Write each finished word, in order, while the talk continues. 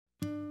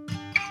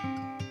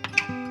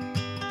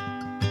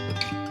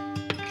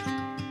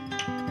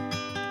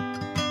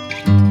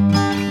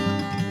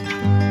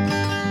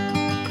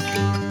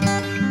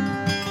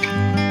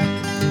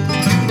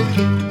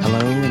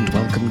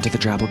the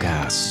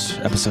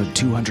Drabblecast, episode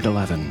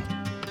 211.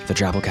 The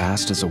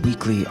Drabblecast is a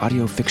weekly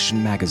audio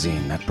fiction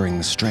magazine that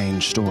brings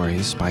strange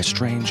stories by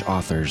strange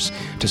authors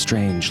to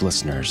strange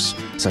listeners,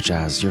 such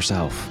as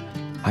yourself.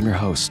 I'm your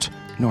host,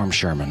 Norm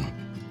Sherman.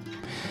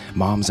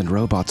 Moms and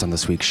robots on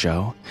this week's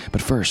show,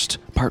 but first,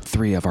 part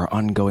 3 of our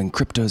ongoing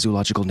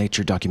cryptozoological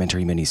nature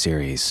documentary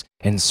miniseries,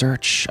 In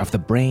Search of the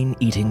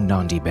Brain-Eating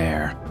Nandi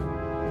Bear.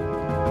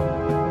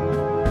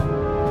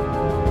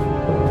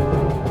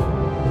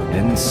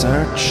 In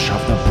Search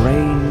of the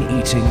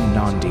Brain-Eating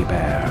Nandi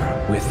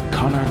Bear with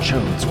Connor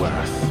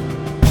Choadsworth.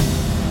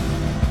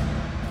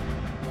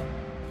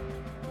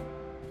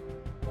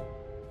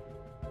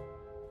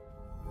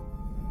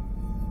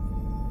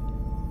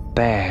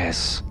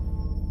 Bears.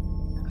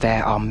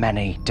 There are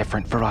many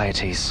different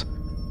varieties.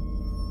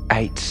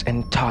 8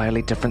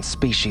 entirely different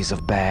species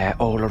of bear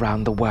all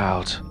around the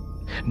world.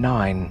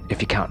 9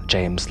 if you count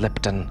James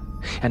Lipton.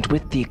 And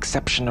with the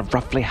exception of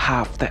roughly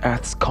half the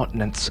Earth's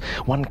continents,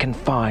 one can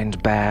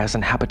find bears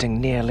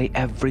inhabiting nearly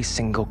every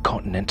single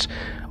continent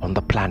on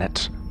the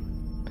planet.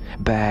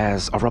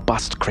 Bears are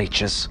robust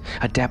creatures,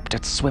 adept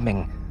at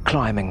swimming,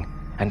 climbing,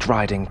 and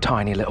riding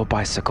tiny little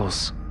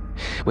bicycles.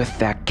 With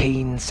their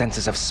keen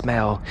senses of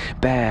smell,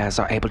 bears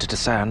are able to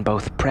discern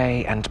both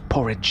prey and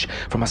porridge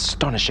from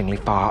astonishingly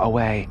far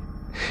away.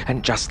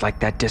 And just like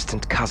their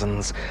distant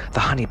cousins, the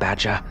honey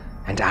badger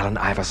and Allen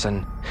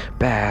Iverson,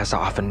 bears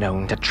are often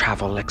known to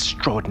travel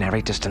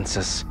extraordinary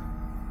distances.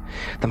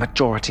 The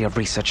majority of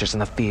researchers in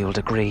the field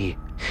agree.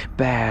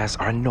 Bears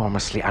are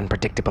enormously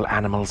unpredictable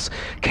animals,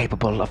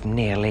 capable of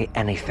nearly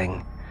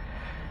anything.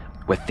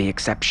 With the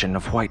exception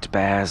of white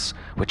bears,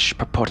 which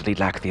purportedly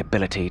lack the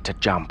ability to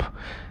jump,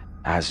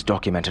 as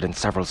documented in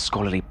several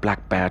scholarly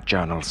black bear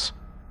journals.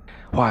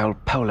 While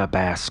polar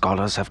bear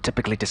scholars have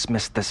typically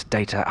dismissed this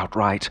data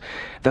outright,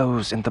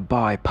 those in the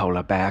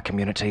bipolar bear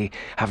community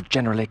have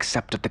generally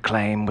accepted the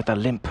claim with a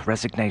limp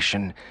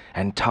resignation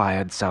and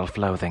tired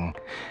self-loathing,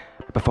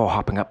 before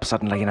hopping up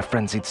suddenly in a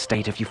frenzied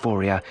state of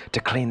euphoria to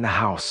clean the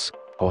house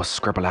or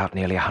scribble out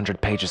nearly 100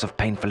 pages of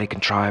painfully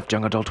contrived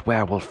young adult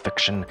werewolf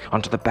fiction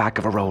onto the back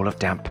of a roll of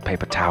damp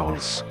paper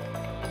towels.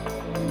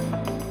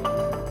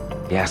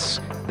 Yes,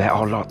 there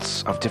are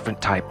lots of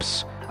different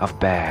types of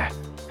bear,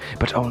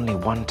 but only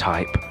one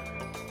type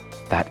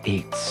that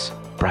eats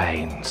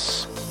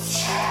brains.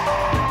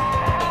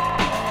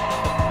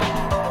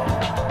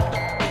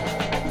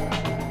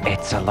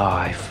 It's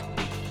alive.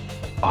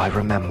 I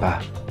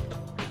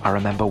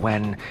remember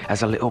when,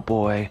 as a little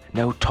boy,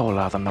 no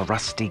taller than the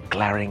rusty,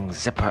 glaring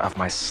zipper of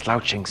my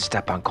slouching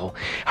step-uncle,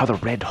 how the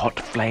red-hot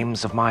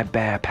flames of my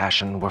bear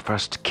passion were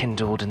first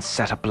kindled and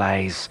set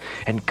ablaze,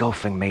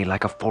 engulfing me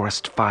like a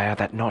forest fire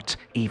that not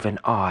even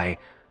I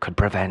could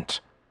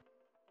prevent.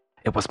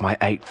 It was my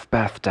 8th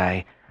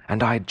birthday,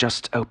 and I'd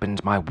just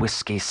opened my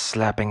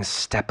whiskey-slurping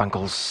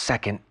step-uncle's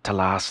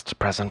second-to-last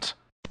present.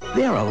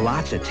 There are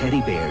lots of teddy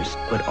bears,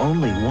 but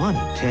only one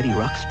Teddy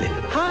Ruxpin.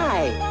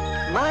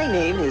 Hi, my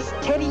name is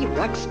Teddy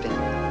Ruxpin.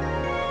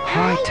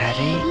 Hi,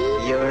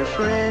 Teddy. Your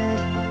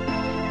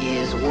friend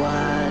is what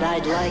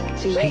I'd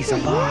like to be. He's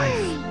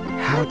alive.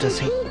 How does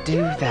he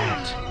do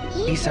that?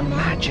 He's a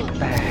magic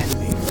bear.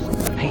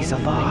 He's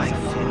alive.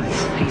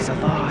 He's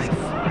alive.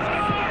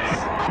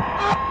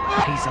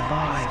 He's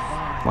alive.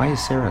 Why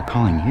is Sarah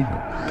calling you,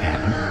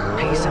 Captain?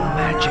 He's a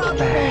magic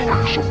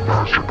bear. He's a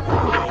magic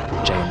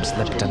bear. James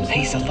Lipton.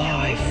 He's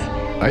alive.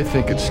 I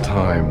think it's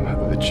time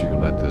that you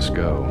let this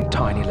go.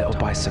 Tiny little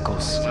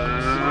bicycles.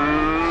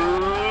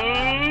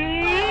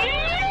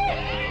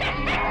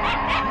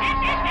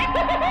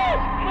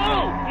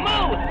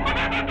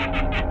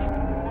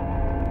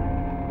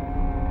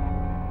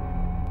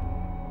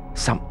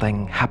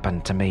 Something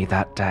happened to me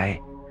that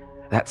day.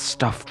 That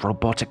stuffed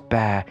robotic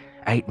bear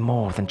ate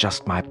more than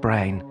just my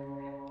brain.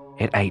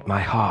 It ate my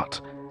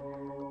heart.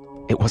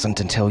 It wasn't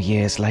until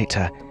years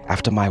later,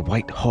 after my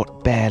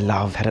white-hot bear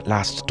love had at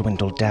last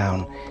dwindled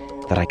down,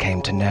 that I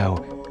came to know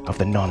of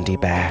the Nandi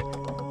bear.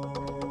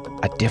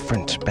 A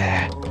different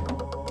bear.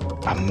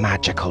 A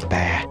magical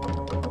bear.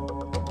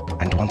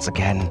 And once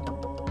again,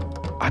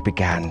 I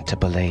began to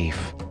believe.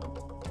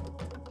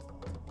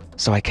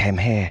 So I came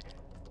here,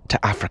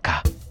 to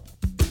Africa.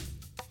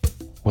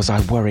 Was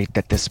I worried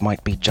that this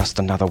might be just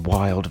another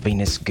wild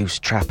Venus goose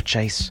trap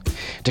chase?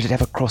 Did it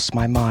ever cross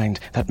my mind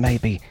that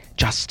maybe,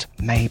 just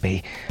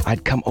maybe,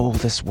 I'd come all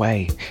this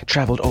way,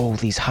 travelled all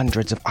these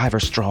hundreds of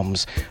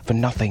Iverstroms, for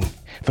nothing,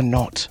 for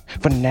naught,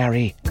 for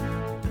nary?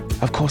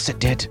 Of course it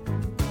did.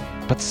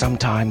 But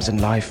sometimes in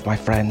life, my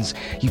friends,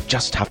 you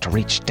just have to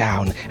reach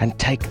down and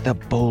take the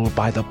bull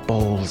by the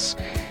balls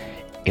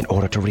in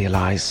order to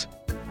realize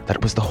that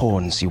it was the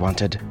horns you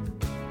wanted.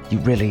 You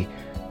really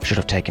should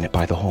have taken it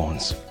by the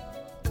horns.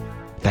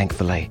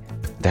 Thankfully,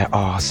 there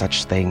are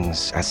such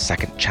things as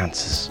second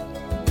chances.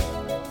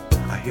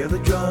 I hear the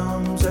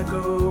drums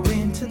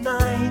echoing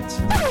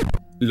tonight.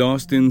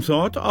 Lost in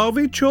thought, are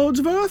we,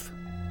 Choadsworth?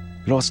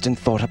 Lost in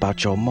thought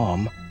about your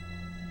mom?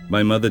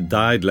 My mother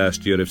died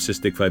last year of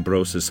cystic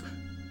fibrosis.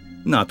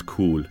 Not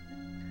cool.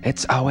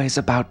 It's always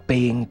about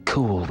being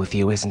cool with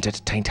you, isn't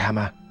it,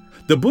 Tainthammer?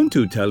 The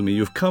Buntu tell me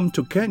you've come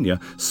to Kenya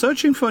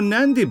searching for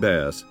Nandi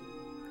bears.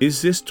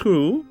 Is this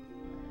true?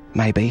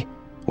 Maybe.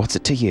 What's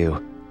it to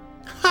you?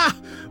 Ha!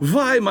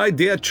 Why, my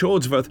dear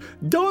Chodsworth,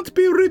 don't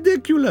be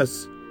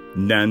ridiculous.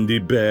 Nandi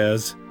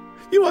bears.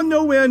 You are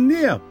nowhere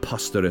near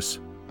posterous.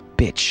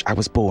 Bitch, I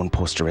was born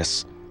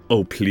posterous.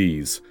 Oh,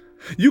 please.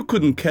 You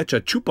couldn't catch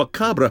a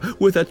chupacabra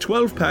with a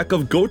 12-pack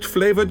of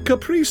goat-flavored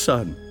Capri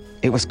Sun.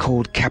 It was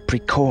called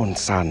Capricorn,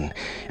 son,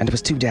 and it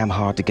was too damn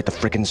hard to get the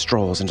frickin'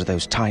 straws into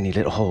those tiny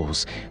little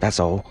holes, that's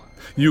all.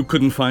 You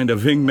couldn't find a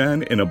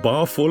wingman in a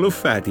bar full of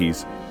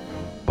fatties.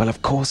 Well,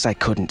 of course I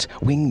couldn't.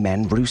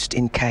 Wingmen roost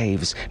in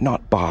caves,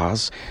 not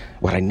bars.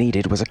 What I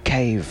needed was a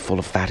cave full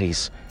of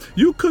fatties.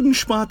 You couldn't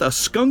spot a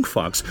skunk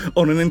fox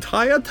on an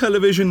entire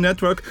television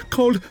network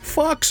called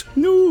Fox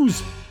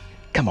News.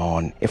 Come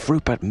on, if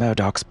Rupert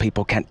Murdoch's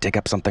people can't dig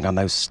up something on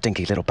those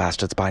stinky little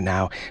bastards by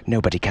now,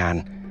 nobody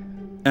can.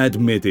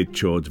 Admit it,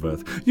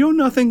 Chodsworth. You're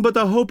nothing but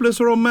a hopeless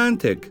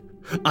romantic.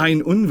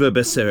 Ein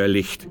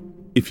Unverbesserlicht,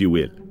 if you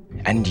will.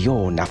 And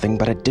you're nothing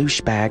but a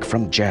douchebag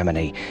from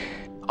Germany.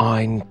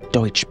 Ein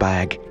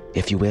Deutschbag,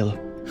 if you will.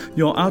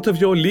 You're out of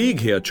your league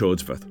here,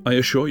 Chodsworth, I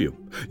assure you.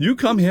 You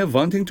come here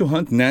wanting to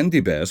hunt Nandi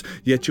bears,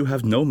 yet you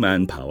have no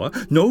manpower,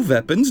 no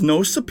weapons,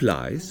 no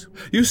supplies.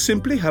 You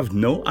simply have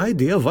no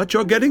idea what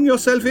you're getting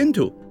yourself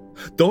into.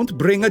 Don't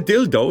bring a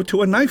dildo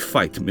to a knife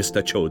fight,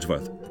 Mr.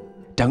 Chodsworth.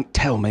 Don't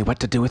tell me what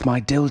to do with my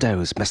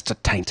dildos, Mr.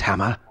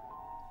 Tainthammer.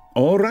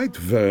 All right,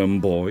 worm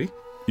boy.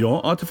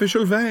 Your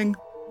artificial wang.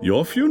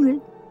 Your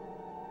funeral.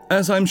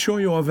 As I'm sure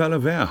you are well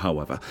aware,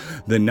 however,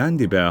 the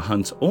Nandi bear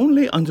hunts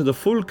only under the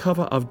full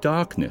cover of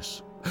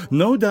darkness.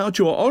 No doubt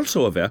you are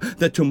also aware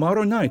that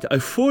tomorrow night a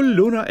full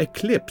lunar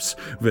eclipse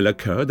will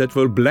occur that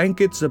will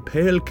blanket the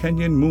pale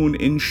Kenyan moon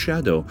in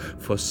shadow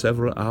for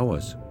several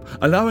hours,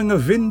 allowing a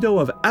window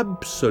of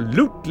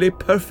absolutely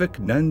perfect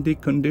Nandi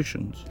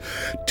conditions.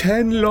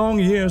 10 long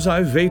years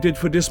I've waited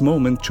for this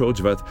moment,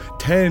 Chodsworth.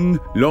 10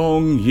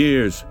 long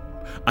years.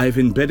 I've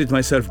embedded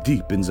myself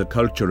deep in the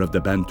culture of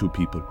the Bantu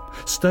people,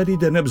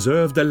 studied and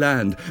observed the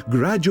land,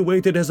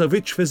 graduated as a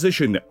witch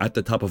physician at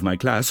the top of my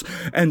class,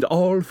 and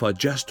all for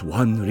just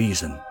one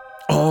reason.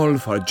 All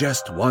for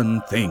just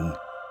one thing.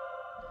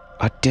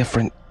 A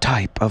different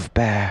type of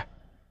bear.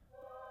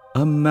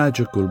 A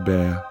magical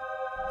bear.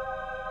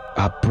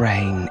 A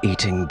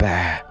brain-eating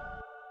bear.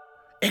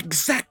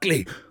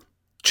 Exactly!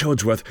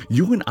 Chodsworth,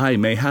 you and I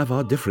may have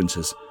our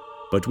differences,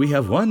 but we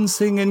have one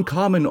thing in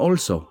common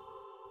also.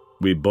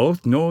 We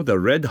both know the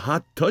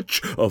red-hot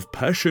touch of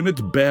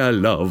passionate bear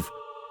love.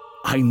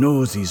 I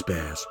know these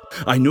bears.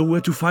 I know where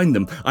to find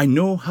them. I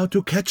know how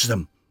to catch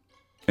them.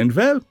 And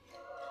well,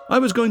 I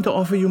was going to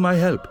offer you my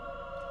help.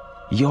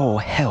 Your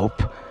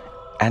help?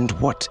 And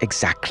what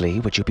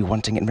exactly would you be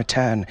wanting in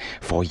return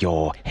for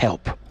your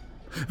help?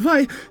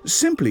 Why,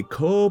 simply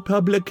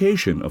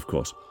co-publication, of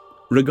course,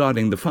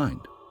 regarding the find.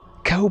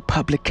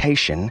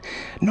 Co-publication?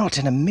 Not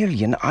in a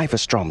million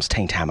Iverstroms,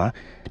 Tainthammer.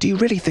 Do you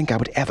really think I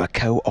would ever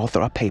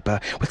co-author a paper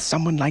with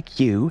someone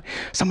like you?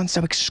 Someone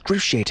so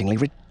excruciatingly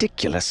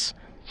ridiculous?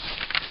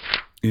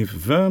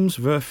 If worms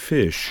were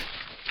fish,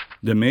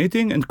 the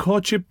mating and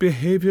courtship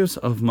behaviors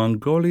of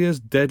Mongolia's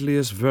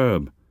deadliest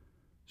worm,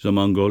 the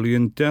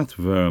Mongolian death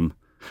worm,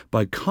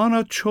 by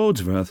Connor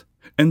Chodsworth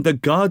and the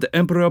god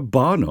Emperor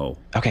Barno.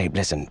 Okay,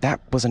 listen,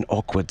 that was an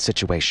awkward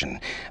situation.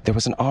 There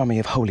was an army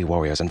of holy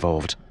warriors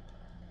involved.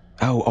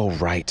 Oh, all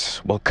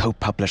right. We'll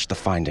co-publish the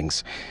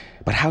findings.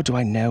 But how do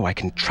I know I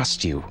can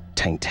trust you,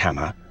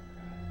 Tainthammer?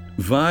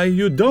 Why,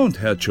 you don't,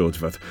 Herr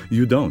Chodsworth.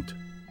 You don't.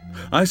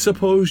 I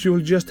suppose you'll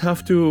just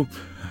have to,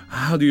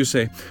 how do you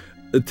say,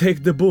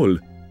 take the bull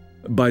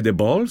by the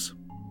balls?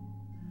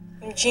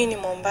 Mjini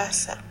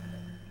Mombasa.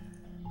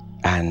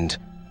 And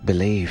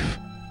believe,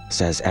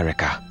 says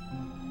Erica.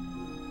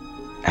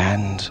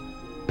 And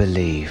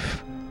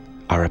believe,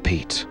 I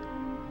repeat,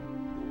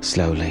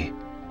 slowly,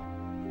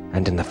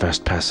 and in the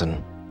first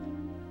person,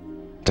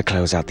 to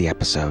close out the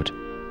episode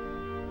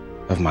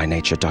of my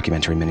nature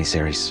documentary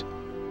miniseries.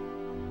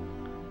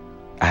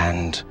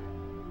 And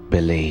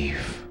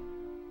believe.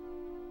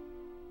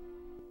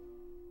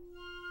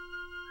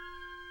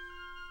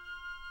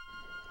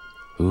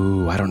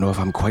 Ooh, I don't know if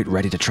I'm quite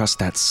ready to trust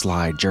that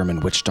sly German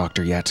witch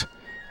doctor yet.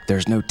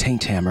 There's no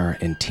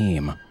Tainthammer in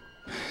team.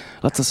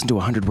 Let's listen to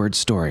a 100-word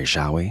story,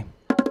 shall we?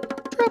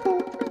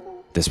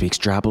 This week's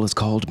Drabble is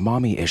called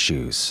Mommy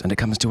Issues, and it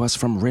comes to us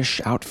from Rish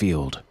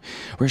Outfield.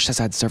 Rish has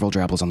had several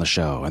Drabbles on the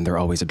show, and they're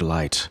always a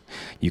delight.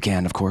 You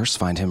can, of course,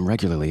 find him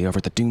regularly over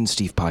at the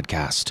Dunesteef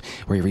podcast,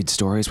 where he reads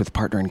stories with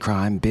partner in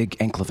crime Big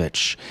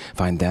Enklevich.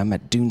 Find them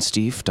at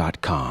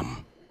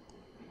dunesteef.com.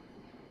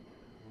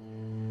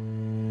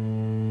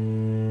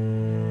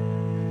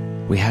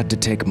 We had to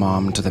take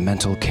Mom to the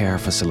mental care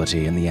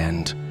facility in the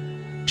end.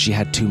 She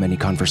had too many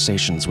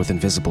conversations with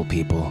invisible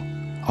people,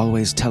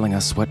 always telling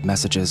us what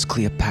messages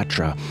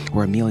Cleopatra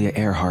or Amelia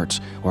Earhart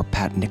or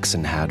Pat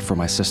Nixon had for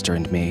my sister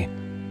and me.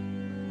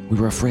 We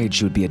were afraid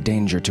she would be a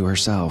danger to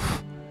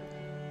herself.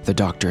 The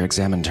doctor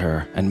examined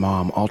her, and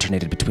Mom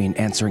alternated between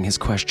answering his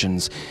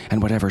questions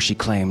and whatever she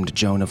claimed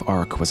Joan of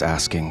Arc was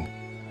asking.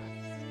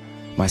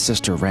 My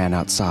sister ran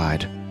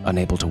outside,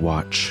 unable to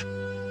watch.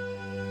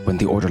 When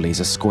the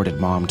orderlies escorted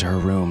Mom to her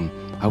room,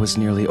 I was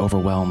nearly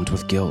overwhelmed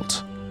with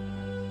guilt.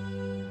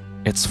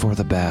 "It's for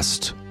the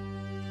best,"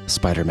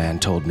 Spider-Man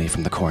told me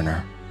from the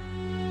corner.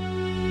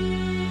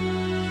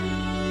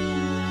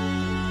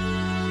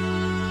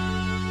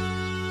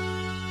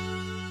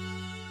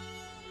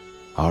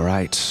 All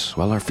right,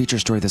 well, our feature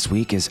story this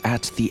week is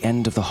At the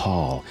End of the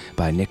Hall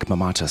by Nick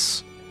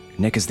Mamatas.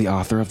 Nick is the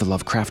author of the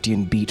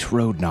Lovecraftian beat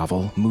road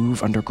novel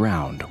Move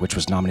Underground, which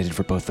was nominated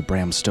for both the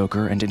Bram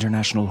Stoker and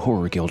International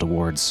Horror Guild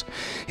Awards.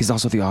 He's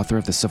also the author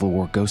of the Civil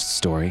War ghost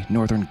story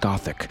Northern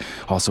Gothic,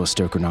 also a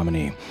Stoker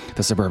nominee,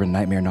 the suburban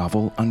nightmare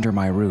novel Under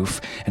My Roof,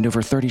 and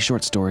over 30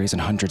 short stories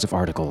and hundreds of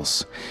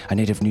articles. A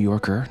native New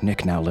Yorker,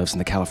 Nick now lives in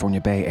the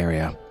California Bay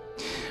Area.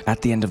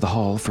 At the End of the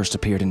Hall first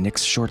appeared in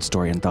Nick's short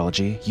story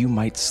anthology You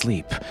Might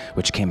Sleep,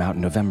 which came out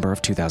in November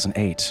of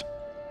 2008.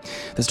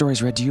 The story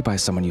is read to you by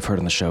someone you've heard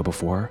on the show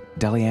before,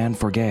 Delianne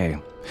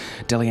Forgay.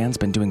 Delianne's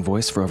been doing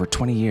voice for over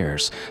 20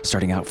 years,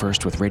 starting out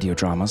first with radio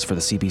dramas for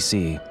the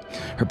CBC.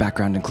 Her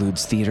background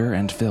includes theater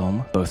and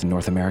film, both in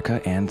North America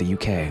and the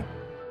UK.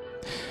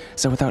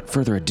 So without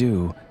further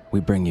ado, we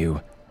bring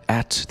you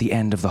At the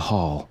End of the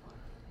Hall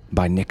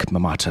by Nick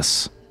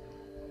Mamatas.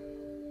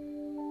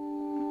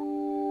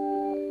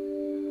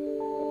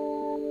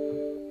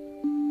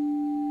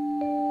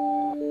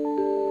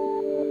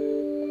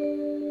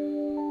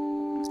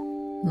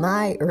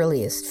 My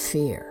earliest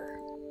fear,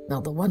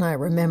 well, the one I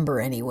remember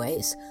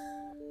anyways,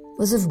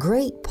 was of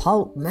great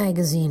pulp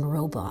magazine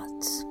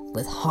robots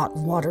with hot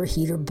water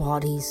heater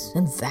bodies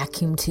and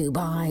vacuum tube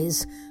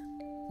eyes.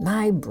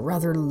 My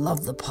brother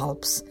loved the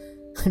pulps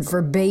and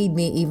forbade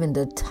me even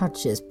to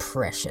touch his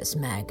precious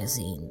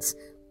magazines.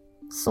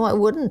 So I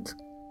wouldn't.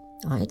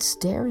 I'd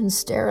stare and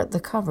stare at the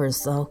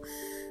covers, though.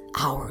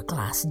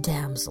 Hourglassed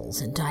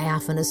damsels in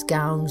diaphanous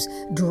gowns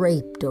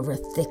draped over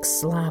thick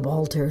slab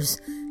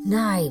altars,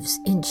 knives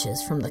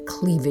inches from the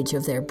cleavage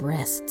of their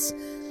breasts,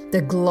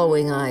 the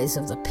glowing eyes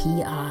of the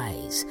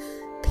PIs,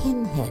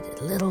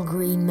 pin-headed little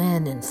green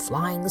men in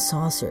flying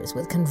saucers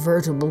with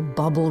convertible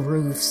bubble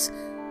roofs,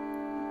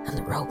 and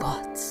the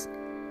robots.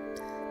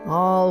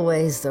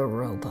 Always the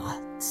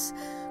robots,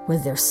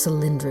 with their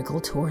cylindrical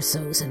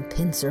torsos and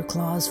pincer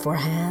claws for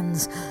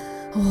hands.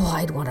 Oh,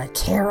 I'd want to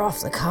tear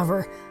off the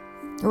cover,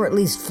 or at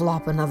least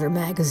flop another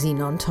magazine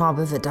on top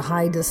of it to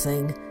hide the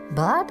thing.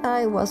 But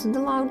I wasn't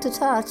allowed to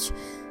touch.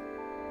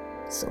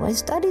 So I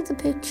studied the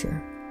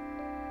picture,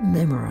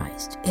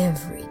 memorized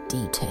every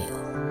detail.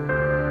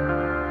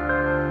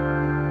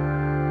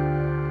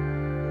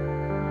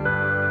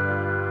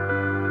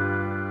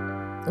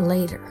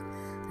 Later,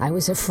 I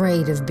was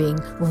afraid of being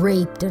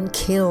raped and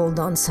killed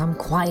on some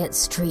quiet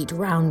street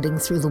rounding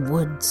through the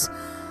woods.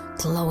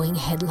 Glowing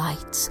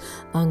headlights,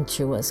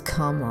 unctuous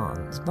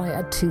come-ons by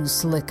a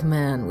too-slick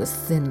man with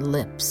thin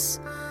lips.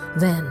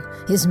 Then,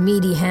 his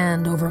meaty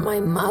hand over my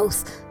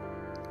mouth.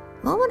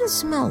 What would it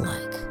smell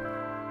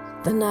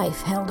like? The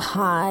knife held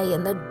high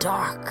in the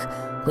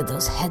dark, with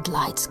those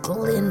headlights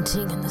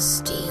glinting in the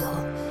steel.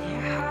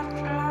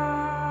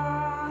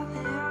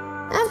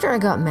 After I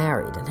got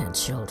married and had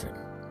children,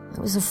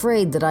 I was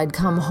afraid that I'd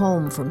come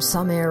home from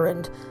some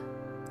errand,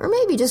 or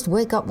maybe just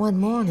wake up one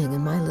morning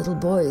and my little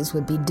boys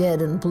would be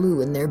dead and blue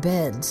in their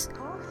beds.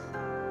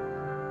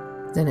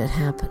 Then it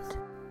happened,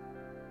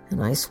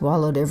 and I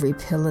swallowed every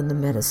pill in the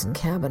medicine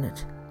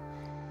cabinet.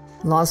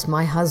 Lost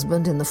my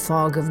husband in the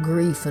fog of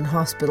grief and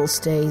hospital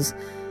stays,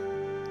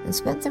 and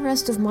spent the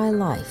rest of my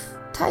life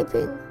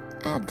typing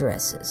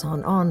addresses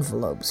on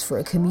envelopes for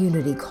a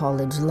community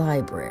college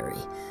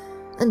library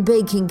and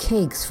baking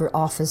cakes for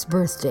office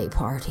birthday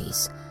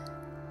parties.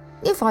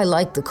 If I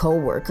liked the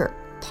co-worker,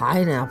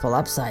 pineapple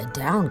upside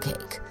down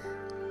cake.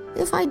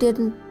 If I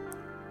didn't,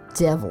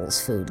 devil's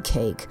food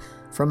cake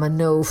from a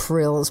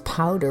no-frills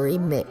powdery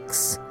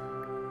mix.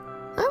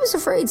 I was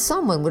afraid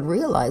someone would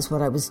realize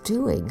what I was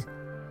doing,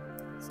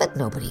 but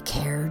nobody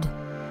cared.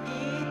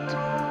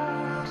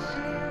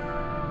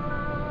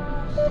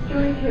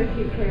 Join here if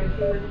you care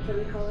to. Shall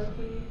we call it,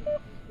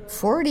 please?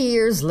 40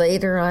 years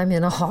later, I'm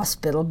in a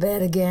hospital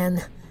bed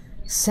again.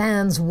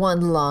 Sans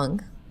one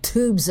lung,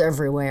 tubes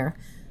everywhere.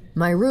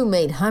 My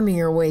roommate humming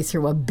her way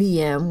through a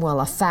BM while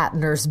a fat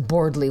nurse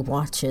boredly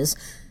watches.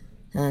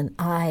 And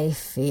I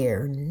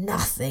fear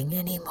nothing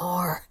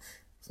anymore,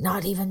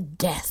 not even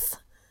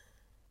death.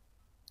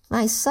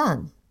 My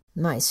son,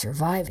 my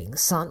surviving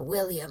son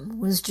William,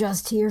 was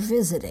just here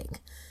visiting,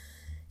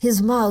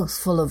 his mouth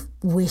full of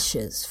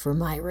wishes for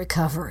my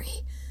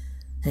recovery,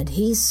 and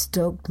he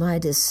stoked my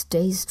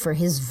distaste for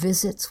his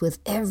visits with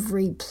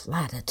every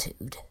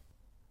platitude.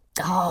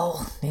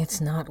 Oh,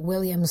 it's not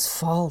William's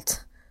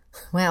fault.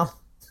 Well,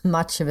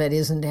 much of it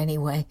isn't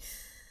anyway.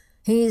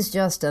 He's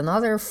just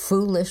another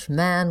foolish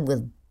man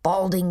with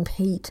balding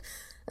pate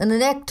and a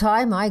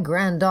necktie my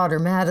granddaughter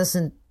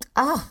Madison...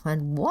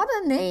 and what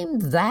a name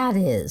that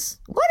is.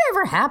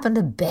 Whatever happened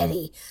to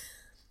Betty?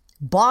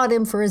 Bought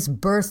him for his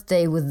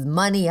birthday with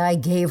money I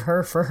gave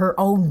her for her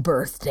own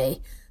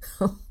birthday.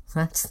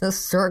 That's the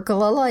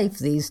circle of life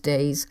these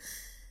days.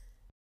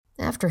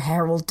 After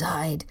Harold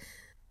died,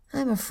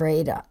 I'm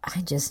afraid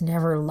I just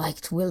never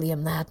liked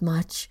William that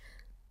much.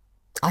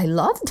 I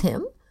loved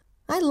him.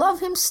 I love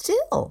him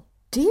still,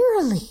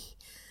 dearly.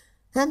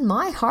 And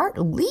my heart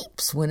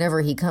leaps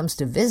whenever he comes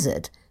to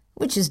visit,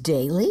 which is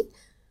daily,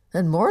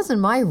 and more than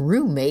my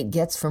roommate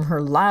gets from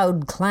her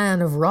loud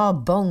clan of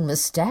raw-bone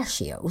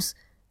mustachios.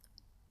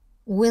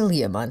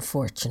 William,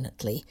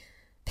 unfortunately,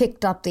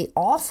 picked up the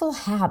awful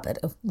habit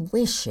of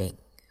wishing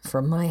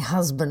from my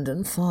husband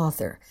and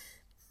father.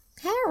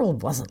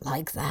 Harold wasn't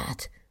like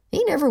that.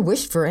 He never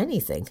wished for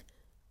anything.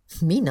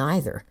 Me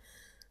neither.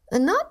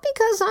 And not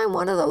because I'm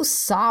one of those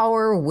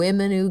sour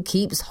women who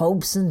keeps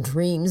hopes and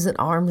dreams at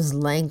arm's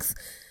length,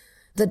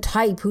 the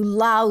type who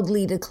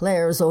loudly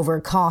declares over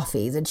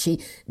coffee that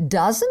she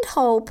doesn't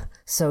hope,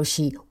 so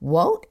she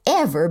won't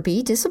ever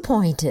be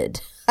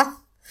disappointed.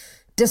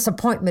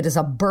 Disappointment is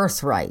a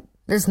birthright.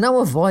 There's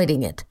no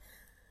avoiding it.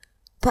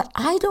 But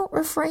I don't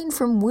refrain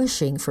from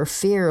wishing for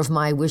fear of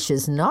my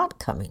wishes not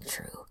coming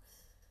true,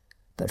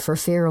 but for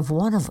fear of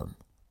one of them,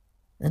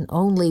 and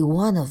only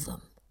one of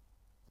them,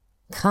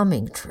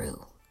 coming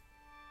true.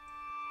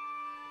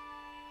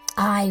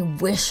 I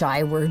wish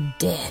I were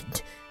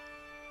dead.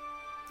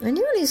 I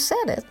nearly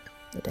said it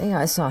the day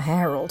I saw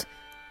Harold,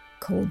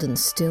 cold and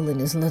still in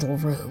his little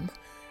room.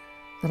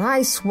 But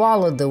I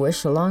swallowed the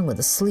wish along with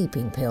the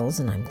sleeping pills,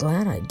 and I'm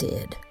glad I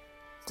did,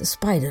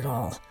 despite it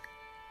all.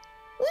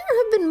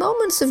 There have been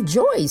moments of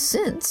joy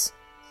since.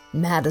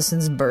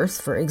 Madison's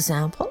birth, for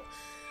example.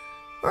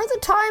 Or the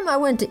time I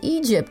went to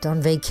Egypt on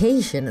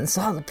vacation and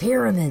saw the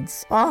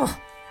pyramids. Oh,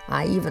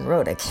 I even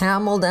rode a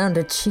camel down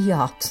to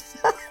Cheops.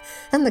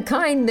 And the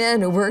kind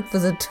men who worked for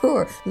the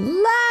tour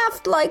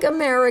laughed like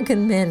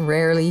American men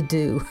rarely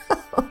do.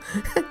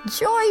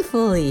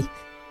 Joyfully,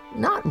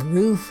 not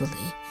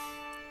ruefully.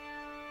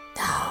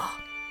 Oh,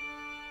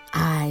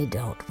 I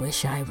don't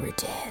wish I were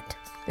dead.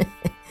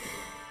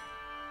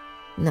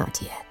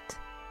 Not yet.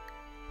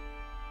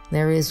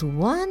 There is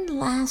one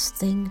last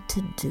thing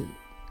to do.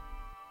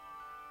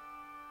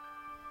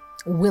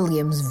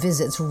 William's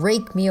visits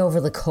rake me over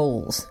the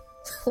coals.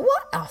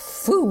 What a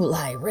fool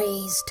I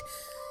raised.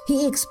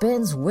 He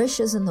expends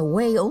wishes in the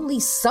way only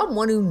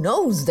someone who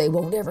knows they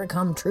won't ever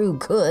come true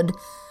could.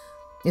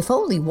 If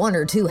only one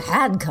or two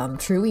had come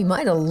true, he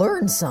might have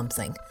learned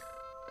something.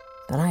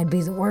 But I'd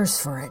be the worse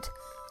for it.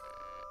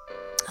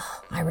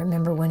 I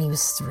remember when he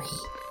was 3,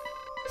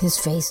 his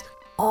face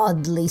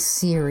oddly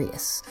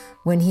serious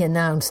when he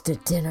announced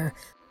at dinner,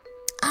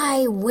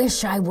 "I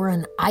wish I were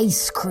an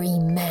ice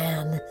cream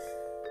man."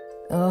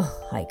 Oh,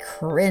 I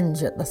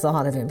cringe at the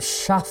thought of him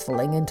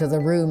shuffling into the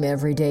room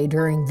every day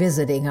during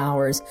visiting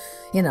hours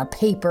in a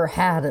paper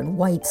hat and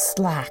white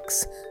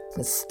slacks,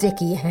 with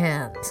sticky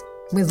hands,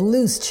 with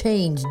loose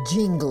change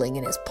jingling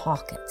in his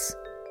pockets.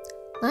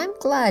 I'm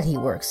glad he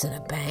works in a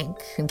bank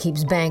and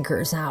keeps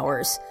banker's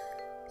hours.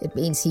 It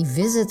means he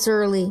visits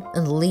early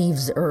and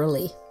leaves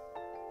early.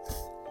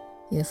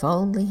 If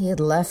only he had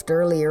left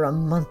earlier a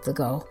month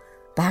ago,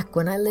 back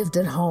when I lived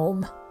at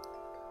home.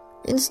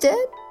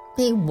 Instead,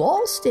 he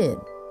waltzed in,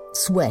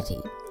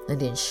 sweaty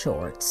and in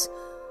shorts,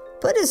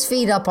 put his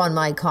feet up on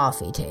my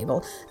coffee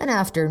table, and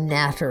after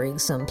nattering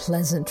some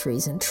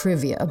pleasantries and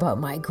trivia about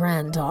my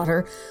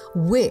granddaughter,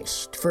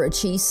 wished for a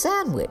cheese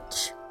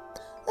sandwich.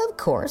 Of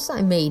course,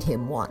 I made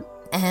him one,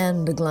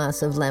 and a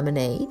glass of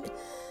lemonade,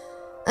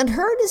 and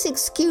heard his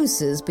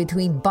excuses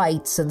between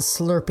bites and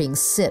slurping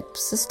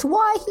sips as to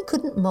why he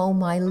couldn't mow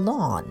my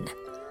lawn.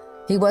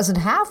 He wasn't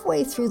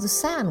halfway through the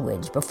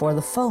sandwich before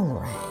the phone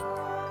rang.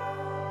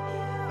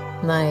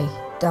 My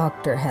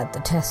doctor had the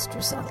test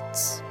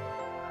results.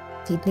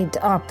 He'd need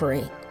to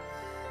operate.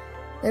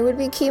 There would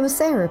be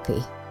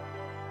chemotherapy.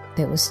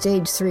 It was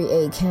stage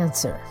 3A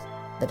cancer,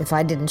 but if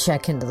I didn't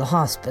check into the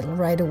hospital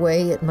right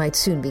away, it might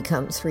soon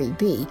become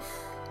 3B,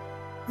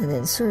 and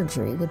then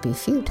surgery would be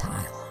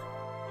futile.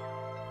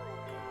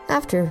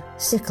 After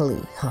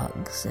sickly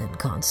hugs and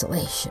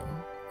consolation,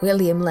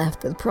 William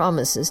left with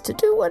promises to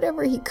do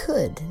whatever he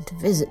could and to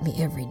visit me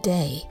every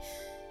day.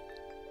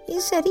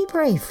 He said he'd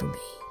pray for me,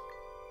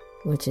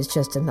 which is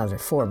just another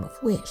form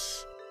of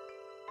wish.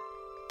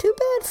 Too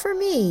bad for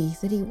me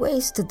that he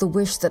wasted the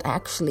wish that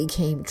actually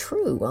came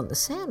true on the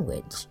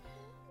sandwich.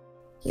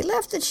 He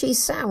left the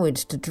cheese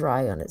sandwich to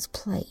dry on its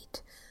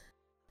plate.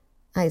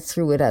 I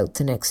threw it out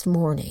the next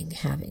morning,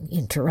 having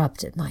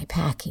interrupted my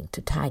packing to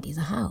tidy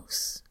the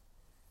house.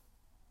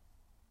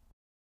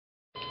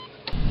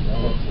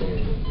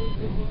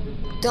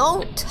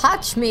 "Don't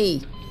touch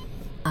me,"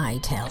 I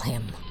tell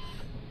him.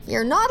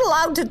 "You're not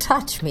allowed to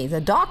touch me, the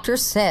doctor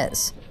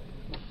says."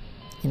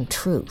 In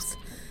truth,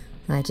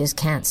 I just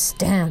can't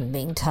stand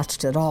being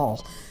touched at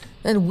all,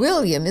 and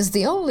William is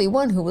the only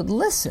one who would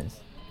listen,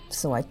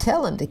 so I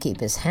tell him to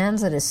keep his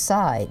hands at his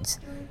sides.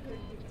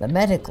 The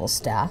medical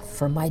staff,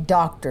 from my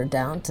doctor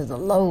down to the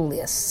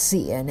lowliest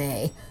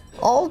CNA,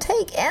 all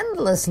take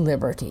endless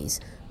liberties,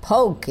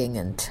 poking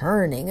and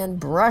turning and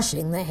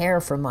brushing the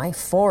hair from my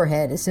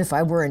forehead as if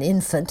I were an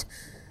infant,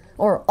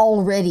 or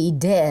already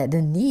dead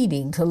and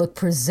needing to look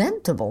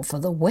presentable for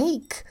the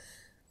wake.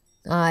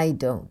 I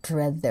don't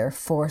dread their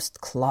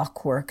forced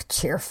clockwork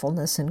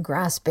cheerfulness and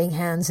grasping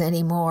hands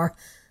any more.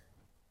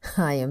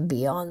 I am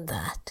beyond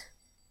that,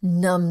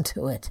 numb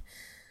to it.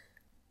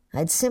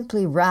 I'd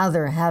simply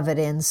rather have it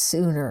end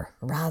sooner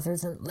rather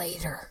than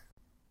later.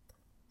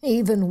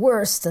 Even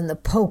worse than the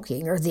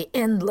poking or the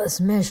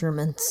endless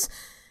measurements,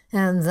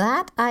 and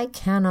that I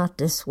cannot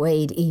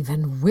dissuade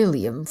even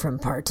William from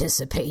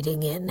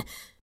participating in.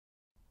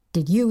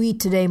 "Did you eat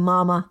today,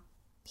 Mama?"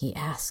 he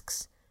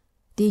asks.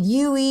 "Did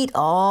you eat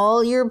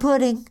all your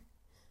pudding?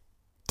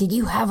 Did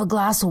you have a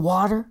glass of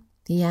water?"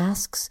 he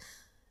asks.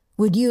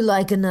 "Would you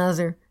like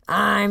another?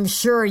 I'm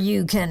sure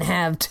you can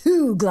have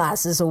 2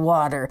 glasses of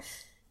water.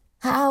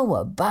 How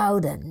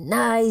about a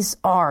nice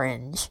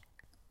orange?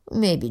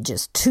 Maybe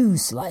just 2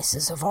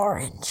 slices of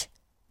orange."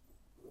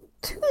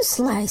 2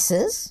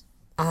 slices?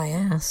 I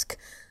ask.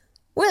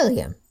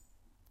 "William,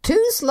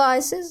 2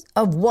 slices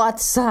of what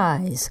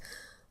size?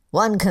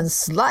 One can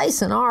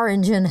slice an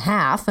orange in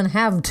half and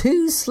have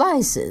 2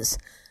 slices."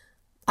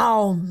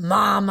 "Oh,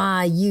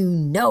 Mama, you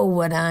know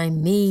what I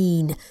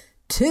mean.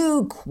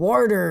 2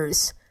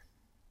 quarters.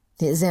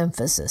 His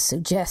emphasis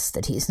suggests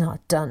that he's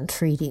not done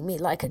treating me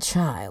like a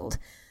child.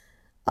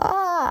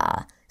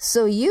 "Ah,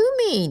 so you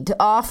mean to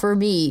offer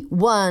me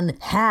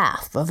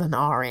 1/2 of an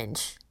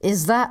orange.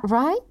 Is that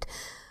right?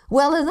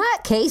 Well, in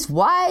that case,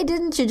 why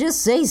didn't you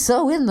just say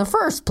so in the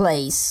first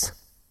place?"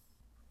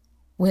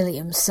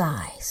 William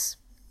sighs,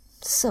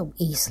 so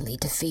easily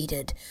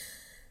defeated.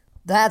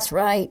 "That's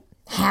right,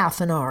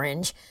 1/2 an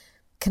orange.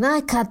 Can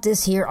I cut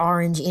this here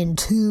orange in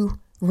 2,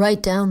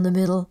 right down the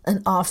middle,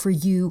 and offer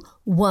you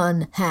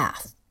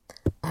 1/2?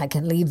 I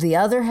can leave the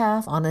other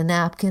half on a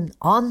napkin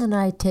on the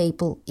night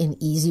table in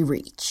easy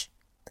reach."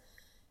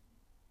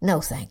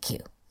 "No, thank you,"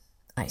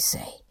 I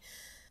say.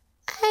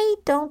 I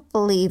don't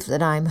believe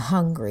that I'm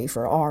hungry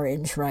for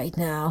orange right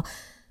now,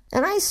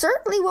 and I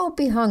certainly won't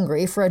be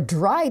hungry for a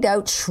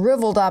dried-out,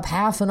 shriveled-up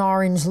 1/2 an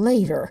orange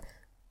later.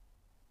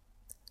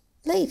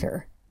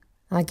 Later,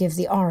 I give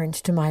the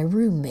orange to my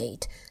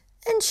roommate,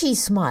 and she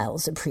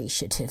smiles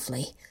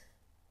appreciatively.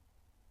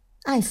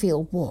 I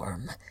feel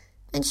warm,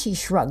 and she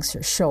shrugs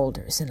her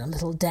shoulders in a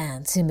little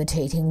dance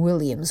imitating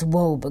William's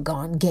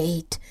woebegone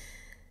gait.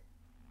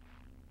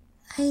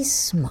 I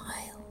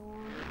smile.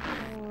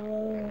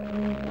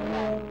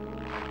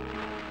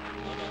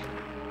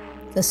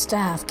 The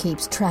staff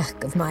keeps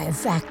track of my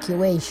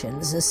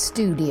evacuations as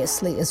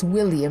studiously as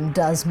William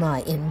does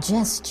my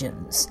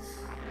ingestions.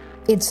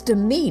 It's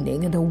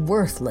demeaning and a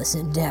worthless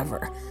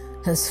endeavor,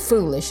 as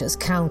foolish as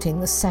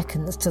counting the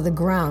seconds to the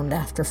ground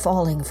after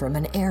falling from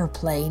an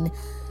airplane,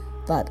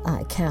 but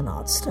I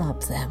cannot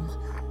stop them.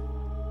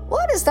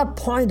 What is the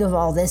point of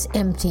all this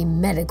empty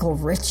medical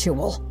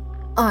ritual?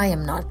 I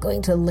am not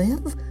going to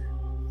live.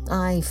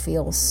 I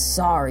feel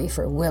sorry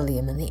for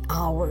William and the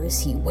hours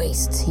he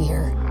wastes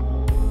here.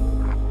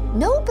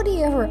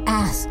 Nobody ever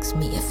asks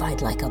me if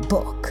I'd like a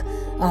book,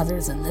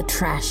 other than the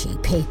trashy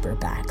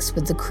paperbacks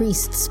with the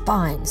creased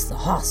spines the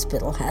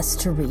hospital has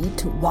to read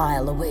to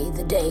while away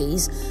the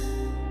days.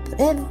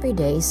 But every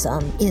day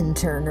some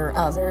intern or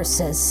other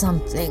says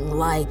something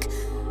like,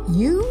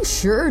 "You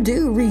sure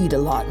do read a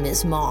lot,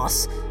 Miss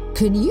Moss.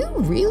 Can you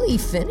really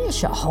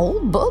finish a whole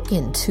book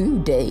in 2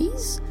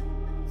 days?"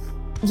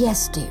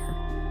 "Yes, dear,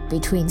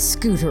 between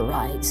scooter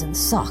rides and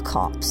sock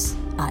hops,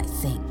 I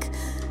think.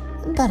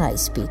 But I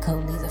speak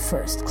only the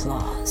first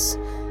clause."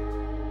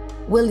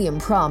 William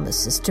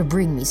promises to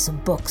bring me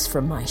some books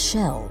from my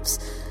shelves,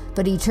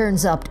 but he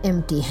turns up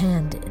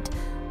empty-handed.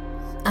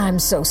 "I'm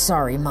so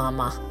sorry,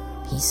 Mama,"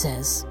 he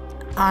says.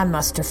 "I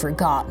must have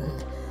forgotten."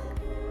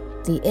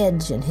 The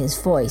edge in his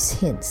voice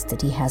hints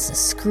that he has a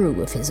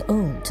screw of his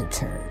own to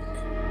turn.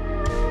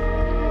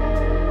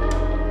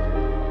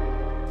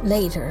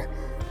 Later,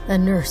 a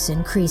nurse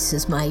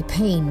increases my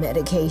pain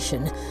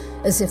medication,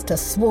 as if to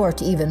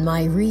thwart even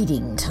my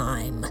reading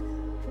time.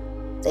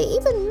 They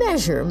even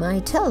measure my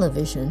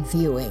television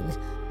viewing,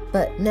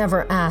 but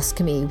never ask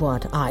me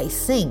what I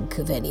think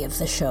of any of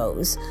the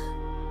shows.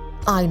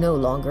 I no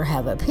longer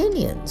have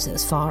opinions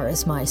as far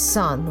as my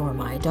son or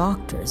my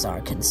doctors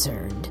are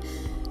concerned,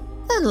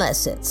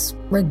 unless it's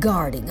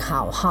regarding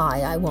how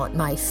high I want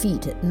my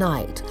feet at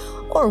night,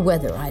 or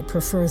whether I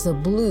prefer the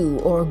blue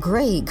or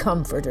gray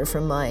comforter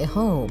from my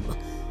home.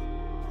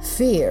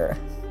 Fear,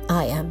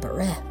 I am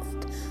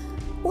bereft.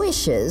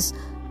 Wishes,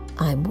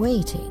 I'm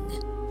waiting.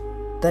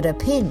 But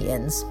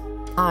opinions,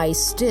 I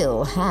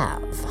still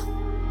have.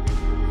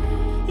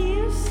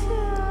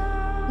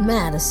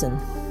 Madison,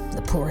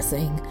 the poor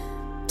thing,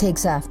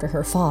 takes after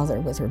her father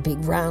with her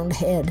big round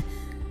head.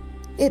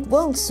 It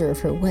won't serve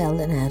her well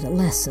in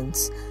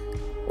adolescence.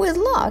 With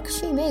luck,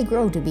 she may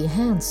grow to be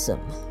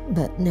handsome,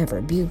 but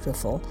never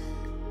beautiful.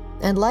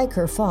 And like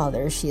her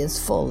father, she is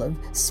full of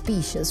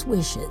specious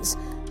wishes.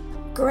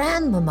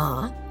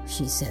 "Grandmama,"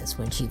 she says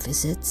when she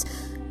visits,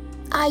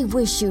 "I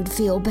wish you'd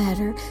feel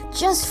better,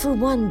 just for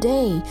one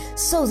day,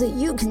 so that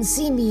you can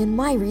see me in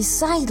my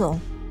recital."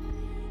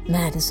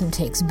 Madison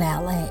takes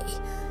ballet,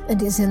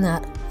 and is in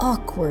that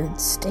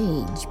awkward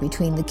stage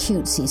between the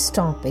cutesy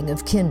stomping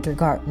of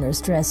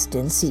kindergartners dressed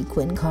in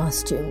sequin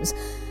costumes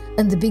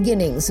and the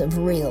beginnings of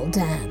real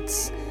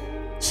dance.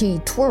 She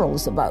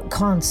twirls about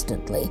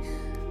constantly,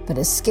 but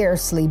is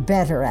scarcely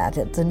better at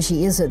it than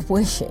she is at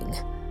wishing.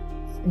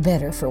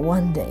 Better for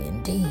one day,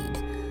 indeed.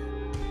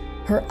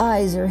 Her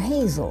eyes are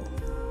hazel,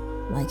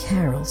 like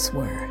Harold's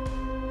were,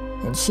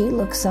 and she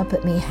looks up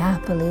at me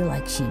happily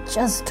like she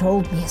just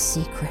told me a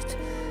secret,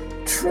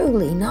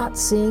 truly not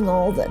seeing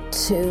all the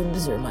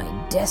tubes or my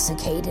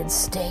desiccated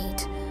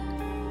state.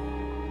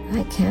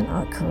 I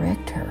cannot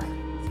correct her.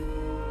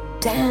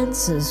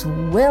 Dance as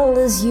well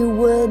as you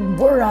would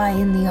were I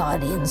in the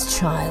audience,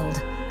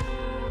 child.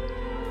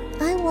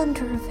 I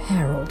wonder if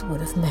Harold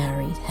would have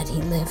married had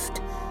he lived.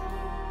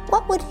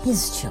 What would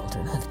his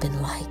children have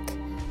been like?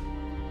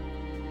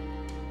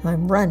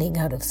 I'm running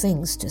out of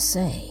things to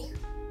say.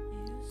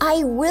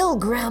 I will,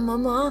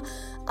 Grandmama.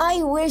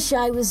 I wish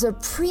I was a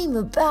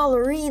prima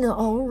ballerina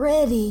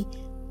already.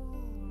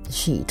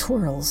 She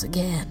twirls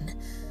again.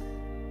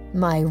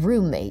 My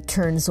roommate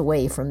turns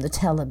away from the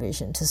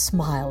television to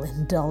smile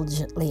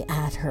indulgently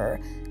at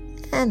her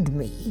and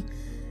me.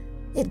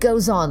 It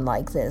goes on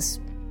like this,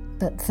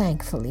 but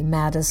thankfully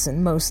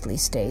Madison mostly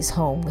stays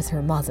home with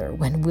her mother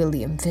when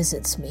William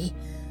visits me.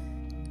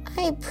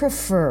 I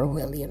prefer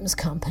William's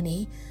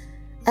company,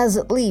 as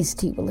at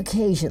least he will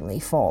occasionally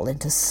fall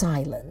into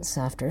silence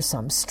after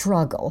some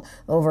struggle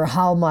over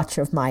how much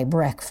of my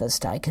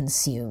breakfast I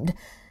consumed.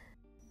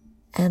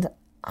 And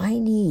I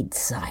need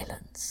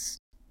silence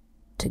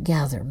to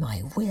gather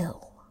my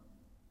will.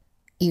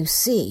 You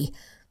see,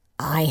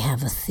 I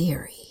have a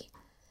theory.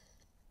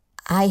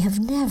 I have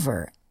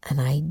never, and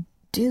I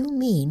do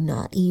mean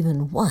not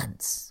even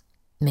once,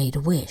 made a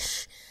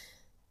wish.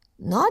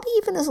 Not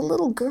even as a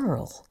little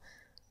girl.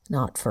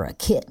 Not for a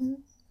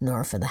kitten,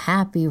 nor for the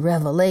happy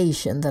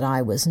revelation that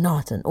I was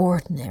not an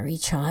ordinary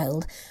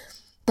child,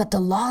 but the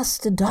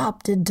lost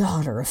adopted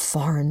daughter of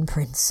foreign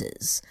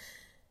princes.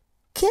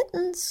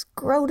 Kittens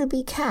grow to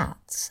be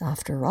cats,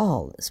 after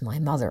all, as my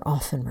mother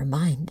often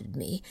reminded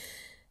me,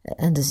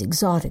 and as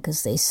exotic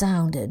as they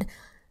sounded,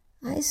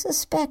 I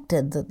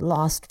suspected that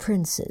lost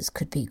princes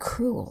could be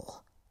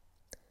cruel.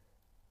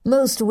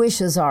 Most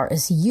wishes are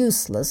as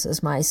useless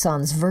as my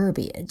son's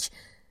verbiage,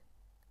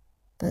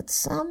 but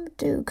some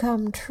do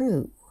come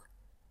true.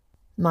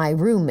 My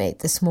roommate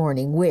this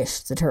morning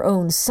wished that her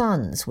own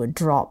sons would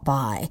drop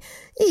by,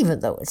 even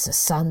though it's a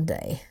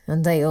Sunday,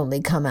 and they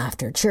only come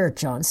after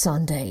church on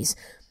Sundays.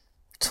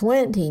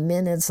 20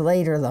 minutes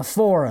later, the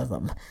 4 of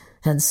them,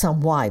 and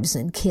some wives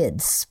and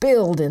kids,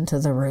 spilled into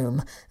the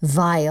room,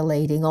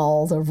 violating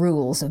all the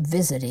rules of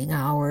visiting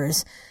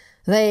hours.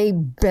 They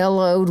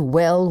bellowed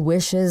well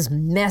wishes,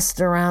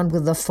 messed around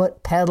with the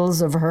foot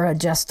pedals of her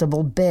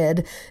adjustable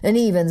bed, and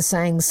even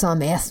sang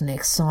some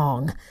ethnic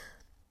song.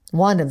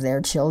 One of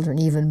their children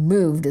even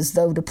moved as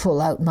though to pull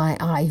out my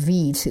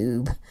IV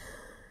tube.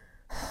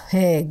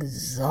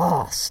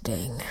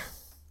 Exhausting.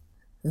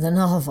 The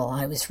novel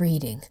I was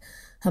reading,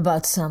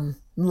 about some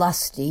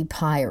lusty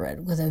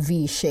pirate with a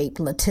V-shaped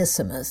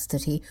latissimus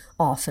that he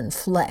often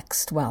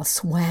flexed while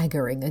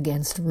swaggering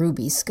against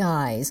ruby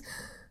skies,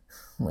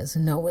 was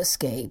no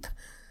escape.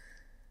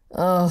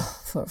 Oh,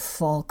 for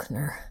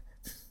Faulkner.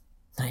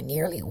 I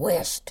nearly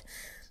wished.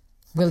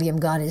 William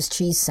got his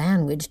cheese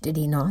sandwich, did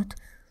he not?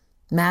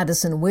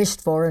 Madison wished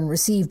for and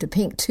received a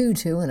pink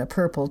tutu and a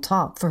purple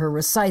top for her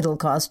recital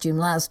costume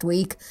last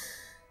week.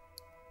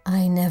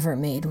 I never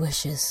made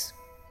wishes,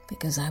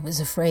 because I was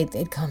afraid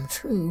they'd come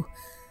true.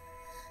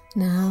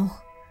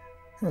 Now,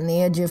 on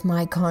the edge of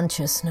my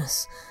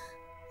consciousness,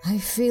 I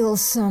feel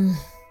some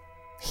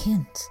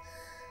hint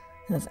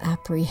of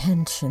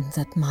apprehension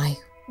that my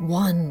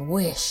one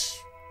wish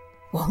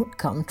won't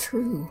come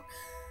true.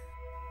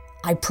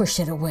 I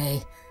push it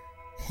away,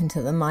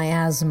 into the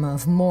miasma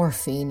of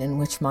morphine in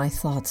which my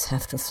thoughts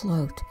have to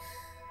float.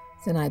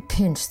 Then I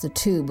pinch the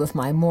tube of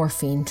my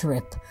morphine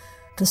drip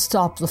to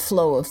stop the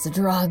flow of the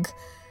drug,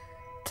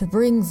 to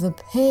bring the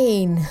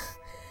pain,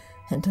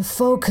 and to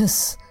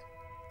focus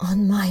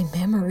on my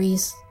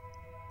memories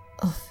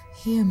of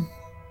him.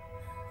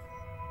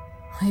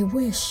 I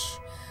wish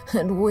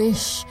and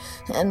wish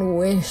and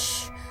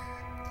wish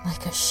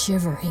like a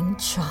shivering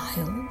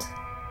child.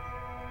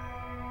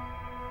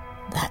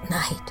 That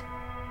night,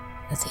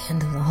 at the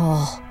end of the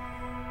hall,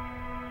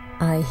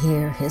 I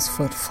hear his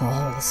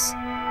footfalls.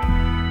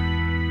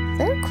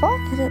 They're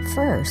quiet at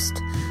first,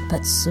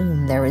 but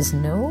soon there is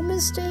no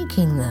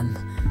mistaking them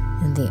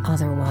in the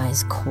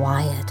otherwise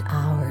quiet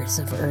hours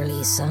of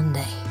early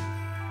Sunday.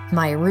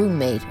 My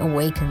roommate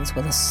awakens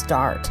with a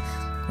start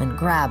and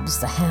grabs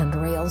the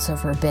handrails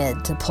of her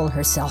bed to pull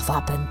herself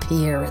up and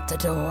peer at the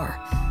door.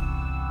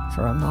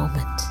 For a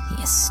moment,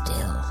 he is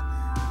still,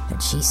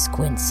 and she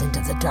squints into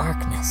the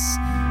darkness.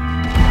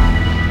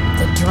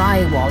 The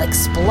drywall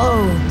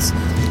explodes,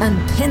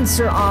 and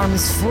pincer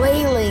arms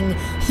flailing.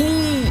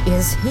 He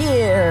is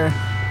here.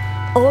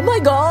 Oh my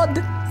God,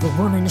 the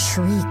woman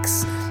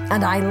shrieks,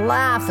 and I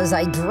laugh as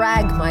I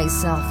drag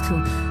myself to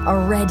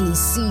a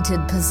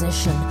ready-seated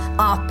position,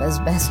 up as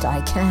best I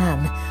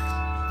can.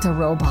 The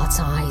robot's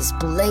eyes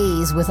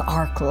blaze with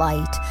arc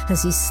light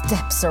as he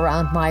steps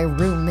around my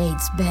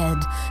roommate's bed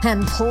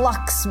and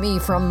plucks me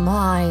from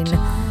mine.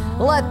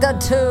 Let the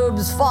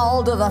tubes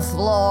fall to the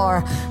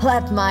floor.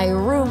 Let my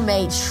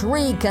roommate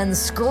shriek and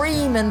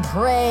scream and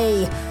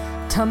pray.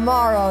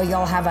 Tomorrow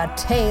you'll have a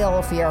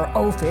tale for your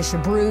oafish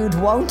brood,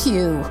 won't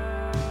you?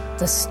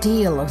 The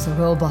steel of the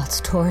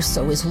robot's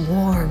torso is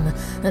warm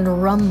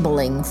and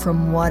rumbling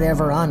from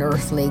whatever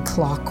unearthly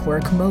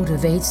clockwork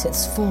motivates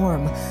its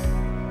form.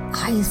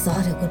 I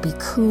thought it would be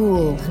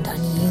cool and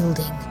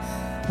unyielding,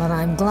 but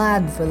I'm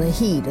glad for the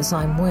heat as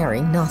I'm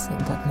wearing nothing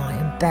but my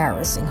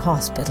embarrassing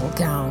hospital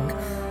gown.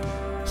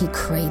 He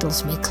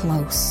cradles me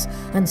close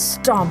and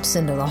stomps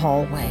into the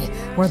hallway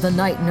where the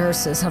night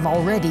nurses have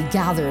already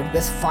gathered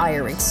with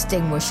fire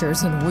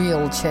extinguishers and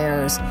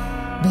wheelchairs.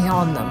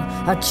 Beyond them,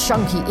 a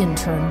chunky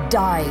intern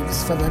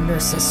dives for the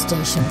nurse's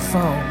station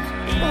phone.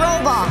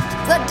 Robot!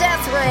 The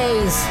death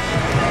rays!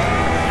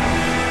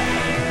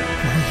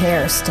 My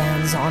hair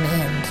stands on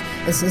end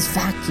as his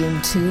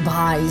vacuum tube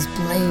eyes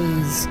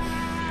blaze.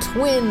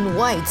 Twin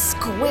white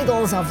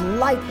squiggles of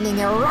lightning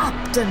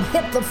erupt and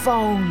hit the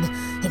phone.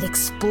 It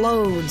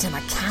explodes in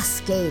a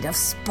cascade of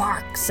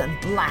sparks and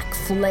black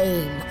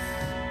flame.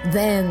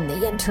 Then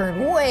the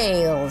intern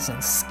wails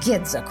and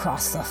skids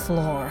across the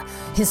floor,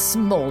 his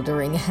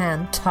smoldering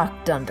hand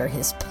tucked under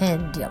his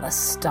pendulous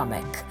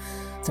stomach.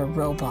 The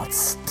robot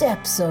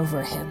steps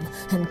over him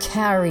and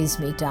carries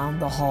me down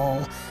the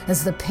hall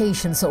as the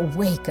patients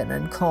awaken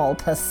and call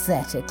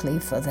pathetically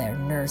for their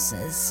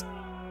nurses.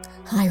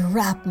 I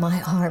wrap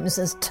my arms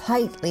as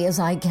tightly as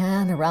I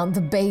can around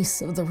the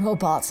base of the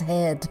robot's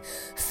head,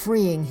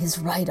 freeing his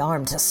right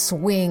arm to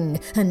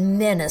swing and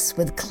menace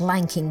with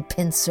clanking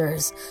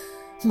pincers.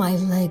 My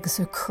legs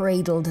are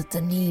cradled at the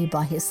knee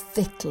by his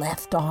thick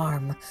left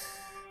arm.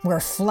 We're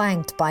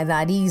flanked by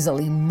that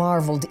easily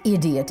marveled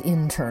idiot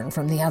intern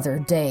from the other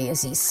day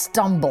as he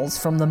stumbles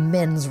from the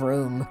men's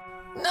room.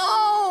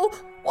 "No!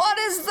 What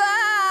is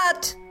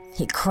that?"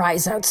 he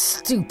cries out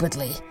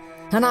stupidly,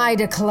 and I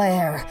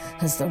declare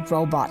as the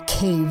robot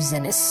caves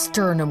in his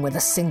sternum with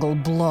a single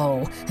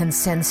blow and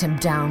sends him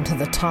down to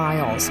the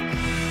tiles.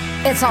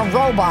 "It's a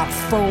robot,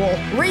 fool!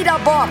 Read a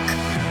book!"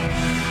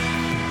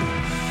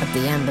 At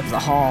the end of the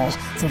hall,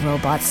 the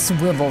robot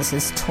swivels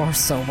his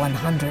torso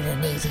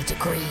 180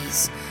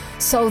 degrees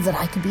so that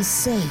I can be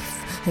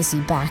safe as he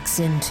backs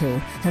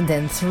into and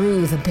then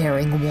through the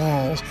bearing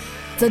wall.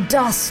 The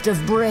dust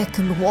of brick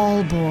and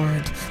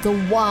wallboard, the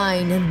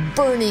whine and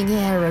burning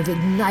air of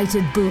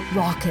ignited boot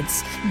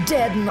rockets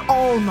deaden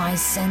all my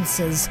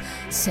senses,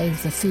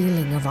 save the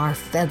feeling of our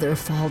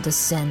feather-fall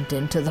descent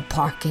into the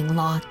parking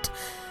lot.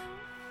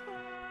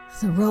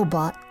 The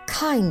robot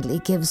kindly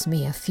gives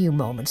me a few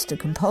moments to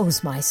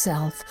compose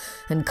myself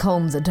and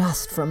comb the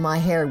dust from my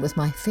hair with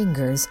my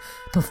fingers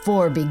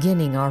before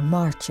beginning our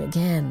march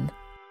again.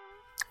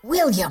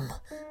 "William!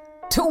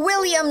 To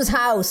William's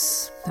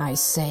house!" I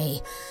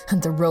say,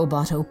 and the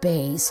robot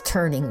obeys,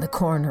 turning the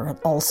corner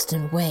at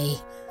Alston Way.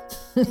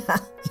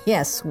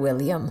 "Yes,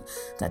 William,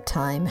 the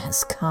time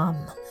has come.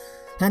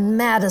 And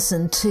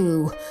Madison,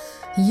 too.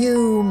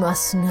 You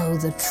must know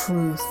the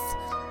truth.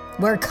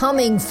 We're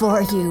coming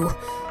for you.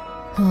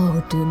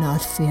 Oh, do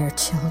not fear,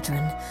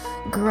 children.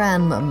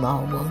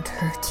 Grandmama won't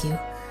hurt you,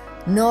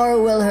 nor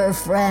will her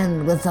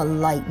friend with the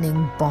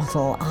lightning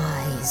bottle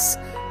eyes."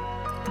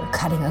 We're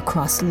cutting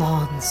across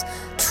lawns,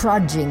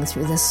 trudging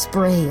through the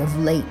spray of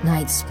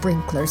late-night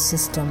sprinkler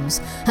systems,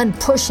 and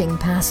pushing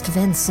past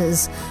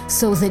fences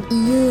so that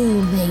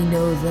you may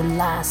know the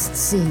last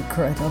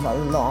secret of a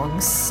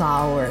long,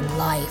 sour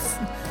life.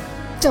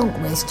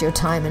 Don't waste your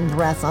time and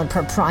breath on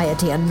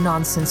propriety and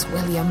nonsense,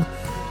 William.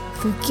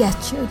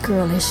 Forget your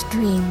girlish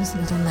dreams,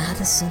 little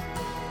Madison.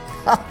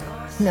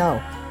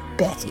 No,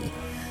 Betty.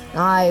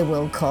 I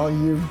will call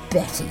you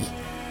Betty.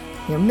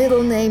 Your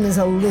middle name is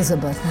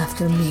Elizabeth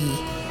after me.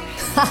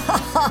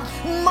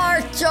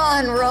 March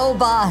on,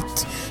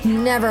 robot!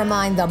 Never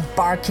mind the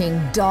barking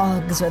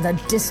dogs or the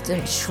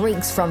distant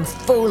shrieks from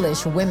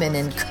foolish women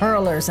in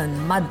curlers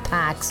and mud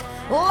packs.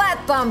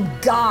 Let them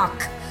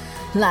gawk!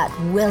 Let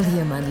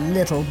William and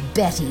little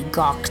Betty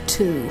gawk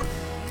too.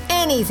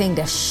 Anything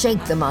to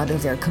shake them out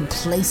of their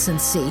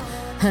complacency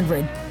and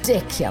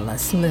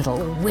ridiculous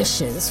little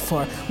wishes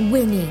for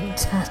winning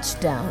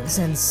touchdowns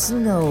and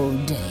snow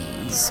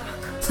days.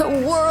 The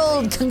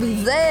world can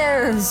be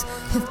theirs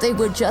if they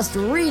would just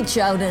reach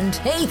out and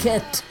take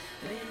it.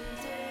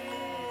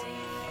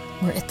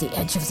 We're at the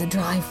edge of the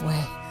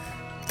driveway.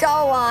 Go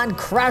on,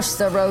 crush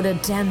the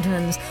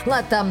rhododendrons.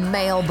 Let the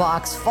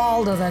mailbox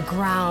fall to the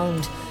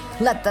ground.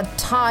 Let the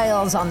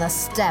tiles on the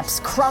steps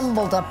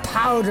crumble to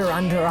powder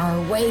under our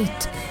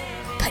weight.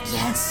 But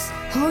yes,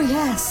 oh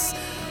yes,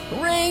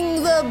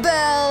 ring the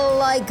bell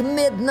like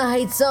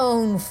midnight's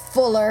own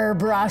Fuller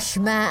Brush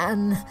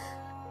Man.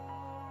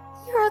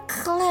 You're a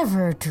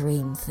clever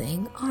dream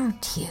thing,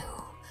 aren't you?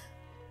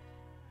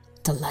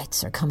 The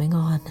lights are coming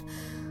on.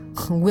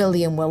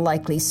 William will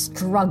likely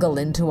struggle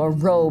into a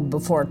robe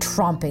before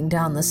tromping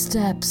down the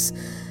steps.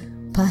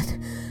 But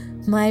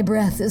my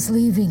breath is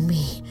leaving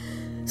me,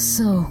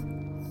 so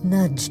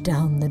nudge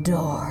down the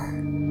door.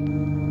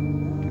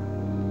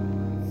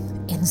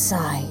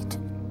 Inside,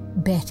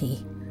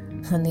 Betty,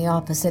 on the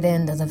opposite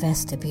end of the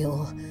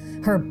vestibule,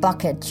 her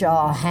bucket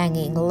jaw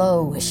hanging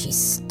low as she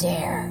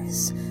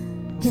stares.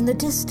 In the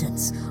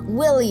distance,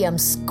 William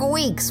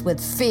squeaks with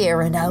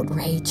fear and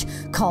outrage,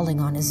 calling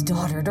on his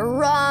daughter to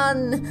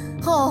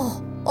run.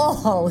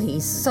 Oh,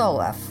 he's so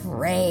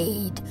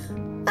afraid.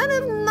 And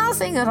of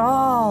nothing at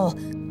all.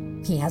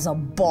 He has a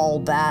ball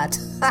bat.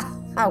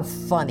 How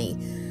funny.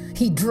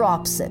 He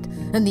drops it,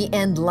 and the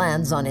end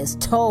lands on his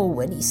toe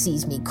when he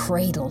sees me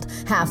cradled,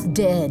 half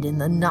dead in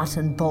the nut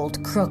and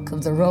bolt crook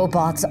of the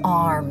robot's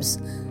arms.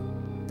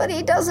 But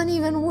he doesn't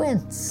even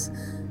wince,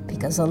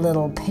 because a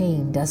little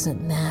pain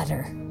doesn't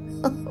matter.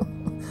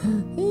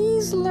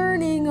 He's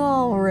learning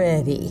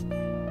already,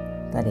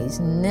 but he's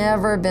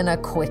never been a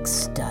quick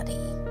study.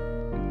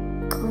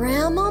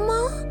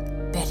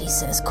 "Grandmama?" Betty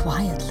says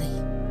quietly.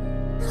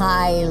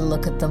 I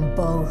look at them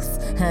both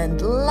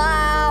and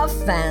laugh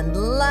and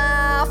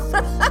laugh.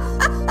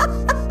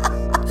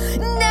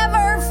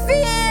 "Never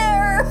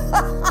fear!"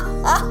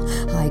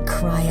 I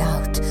cry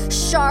out,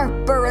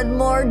 sharper and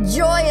more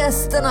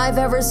joyous than I've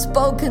ever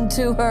spoken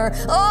to her.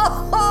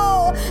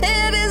 "Oh,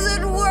 it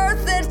isn't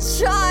worth it,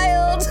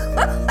 child.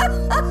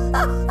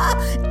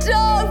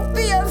 Don't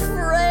be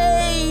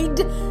afraid."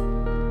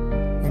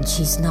 And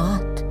she's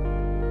not.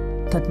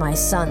 But my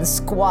son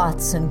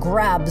squats and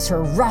grabs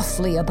her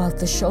roughly about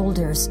the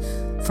shoulders,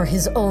 for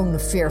his own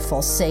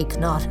fearful sake,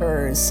 not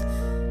hers.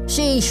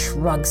 She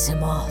shrugs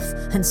him off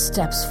and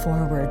steps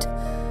forward.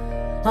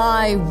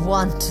 I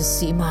want to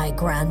see my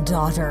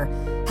granddaughter.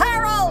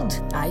 "Harold!"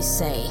 I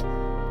say.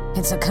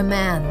 It's a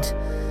command,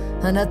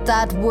 and at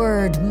that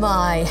word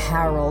my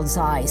Harold's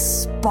eyes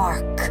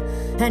spark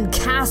and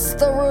cast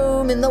the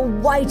room in the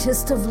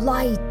whitest of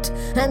light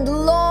and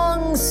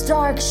long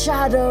stark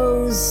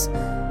shadows.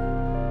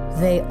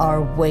 They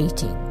are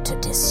waiting to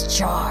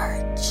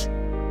discharge.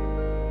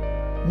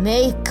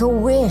 "Make a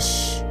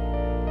wish,"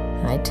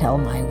 I tell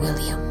my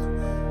William,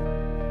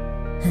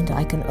 and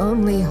I can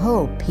only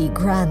hope he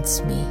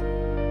grants me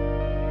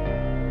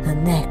a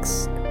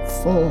next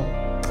full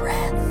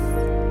breath.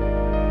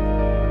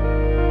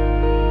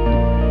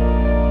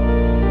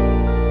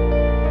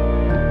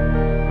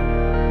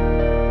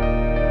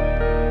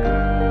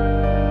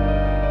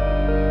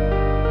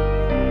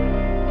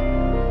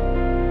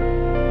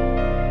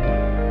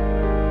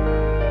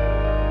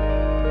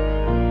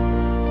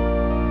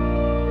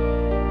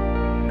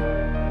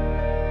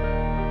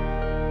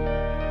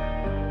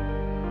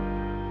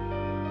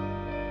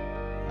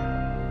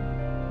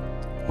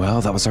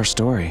 Well, that was our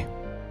story.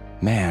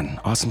 Man,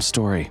 awesome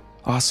story.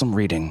 Awesome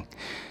reading.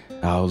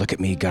 Oh, look at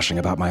me gushing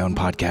about my own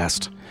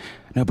podcast.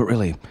 No, but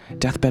really,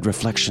 deathbed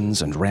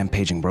reflections and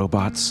rampaging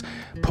robots,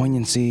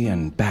 poignancy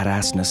and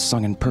badassness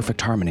sung in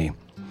perfect harmony.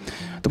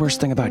 The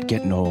worst thing about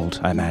getting old,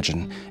 I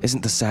imagine,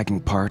 isn't the sagging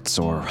parts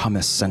or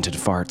hummus-scented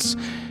farts.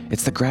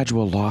 It's the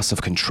gradual loss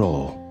of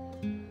control.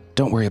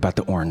 Don't worry about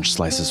the orange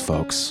slices,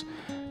 folks.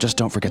 Just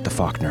don't forget the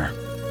Faulkner.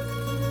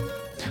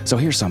 So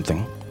here's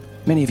something.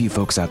 Many of you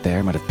folks out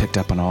there might have picked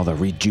up on all the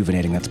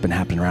rejuvenating that's been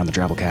happening around the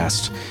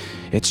Drabblecast.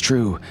 It's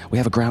true, we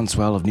have a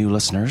groundswell of new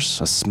listeners,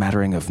 a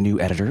smattering of new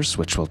editors,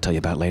 which we'll tell you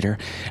about later,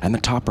 and the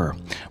topper.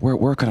 We're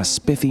at work on a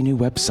spiffy new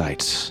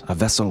website, a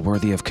vessel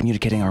worthy of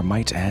communicating our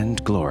might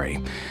and glory.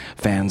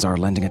 Fans are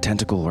lending a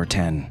tentacle or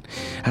 10.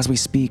 As we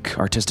speak,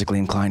 artistically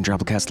inclined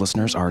Drabblecast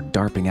listeners are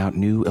darping out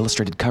new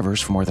illustrated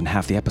covers for more than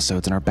half the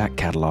episodes in our back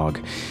catalog.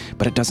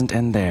 But it doesn't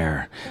end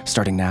there.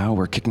 Starting now,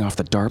 we're kicking off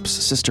the DARP's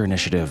sister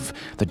initiative,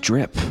 the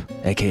DRIP,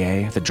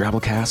 aka the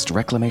Drabblecast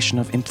Reclamation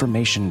of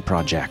Information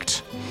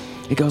Project.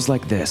 It goes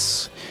like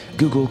this.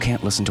 Google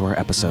can't listen to our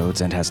episodes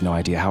and has no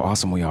idea how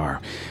awesome we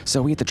are.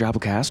 So we at the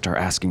Drabblecast are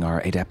asking our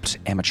adept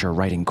amateur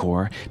writing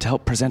corps to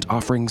help present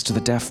offerings to the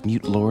deaf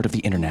mute lord of the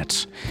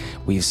internet.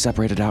 We've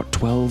separated out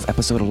 12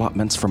 episode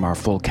allotments from our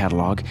full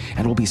catalog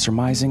and will be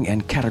surmising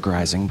and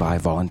categorizing by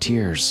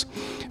volunteers.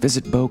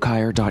 Visit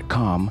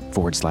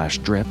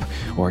bowkire.com/drip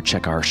or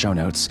check our show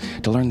notes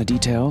to learn the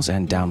details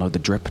and download the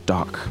drip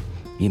doc.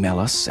 Email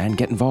us and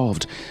get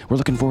involved. We're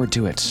looking forward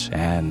to it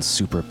and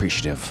super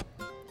appreciative.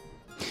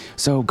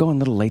 So, going a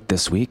little late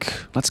this week,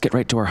 let's get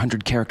right to our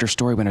 100-character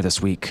story winner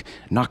this week,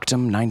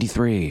 Noctum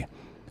 93.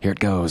 Here it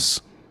goes.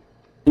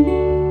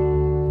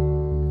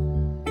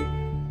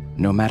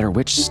 No matter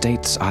which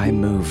states I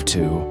move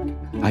to,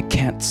 I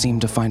can't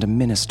seem to find a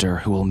minister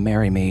who will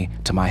marry me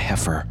to my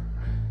heifer.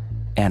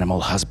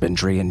 Animal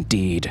husbandry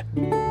indeed.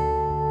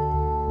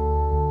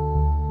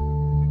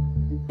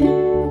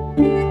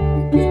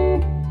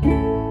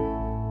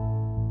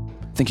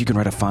 Think you can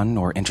write a fun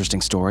or interesting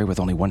story with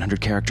only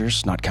 100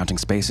 characters, not counting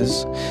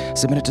spaces?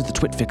 Submit it to the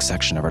TwitFix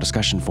section of our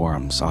discussion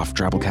forums off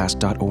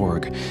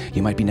drabblecast.org.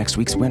 You might be next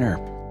week's winner.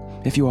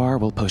 If you are,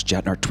 we'll post you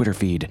in our Twitter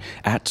feed,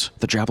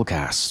 @the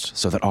Drabblecast,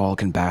 so that all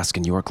can bask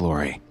in your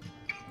glory.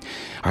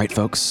 All right,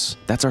 folks,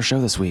 that's our show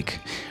this week.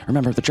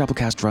 Remember, the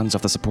Drabblecast runs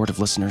off the support of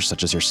listeners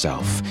such as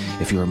yourself.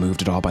 If you were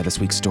moved at all by this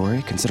week's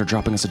story, consider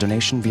dropping us a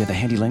donation via the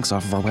handy links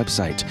off of our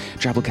website,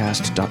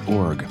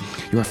 drabblecast.org.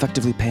 You're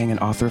effectively paying an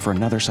author for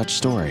another such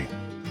story.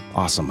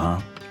 Awesome,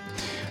 huh?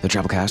 The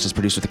Drabblecast is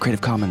produced with a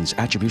Creative Commons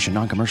Attribution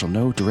Non-Commercial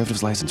No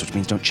Derivatives license, which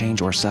means don't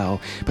change or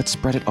sell, but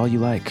spread it all you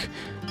like.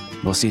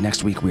 We'll see you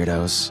next week,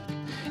 weirdos.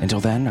 Until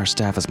then, our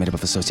staff is made up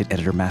of Associate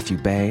Editor Matthew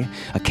Bay,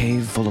 a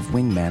cave full of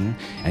wingmen,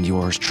 and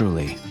yours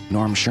truly,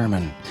 Norm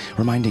Sherman,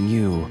 reminding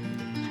you,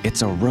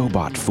 it's a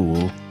robot,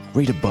 fool.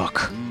 Read a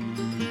book.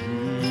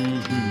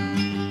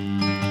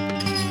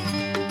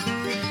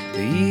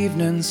 The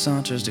evening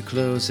saunters to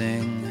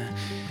closing.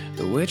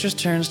 The waitress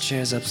turns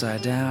chairs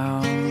upside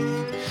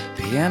down.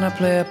 Piano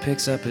player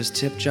picks up his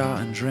tip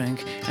jar and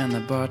drink, and the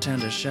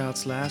bartender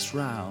shouts last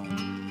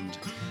round.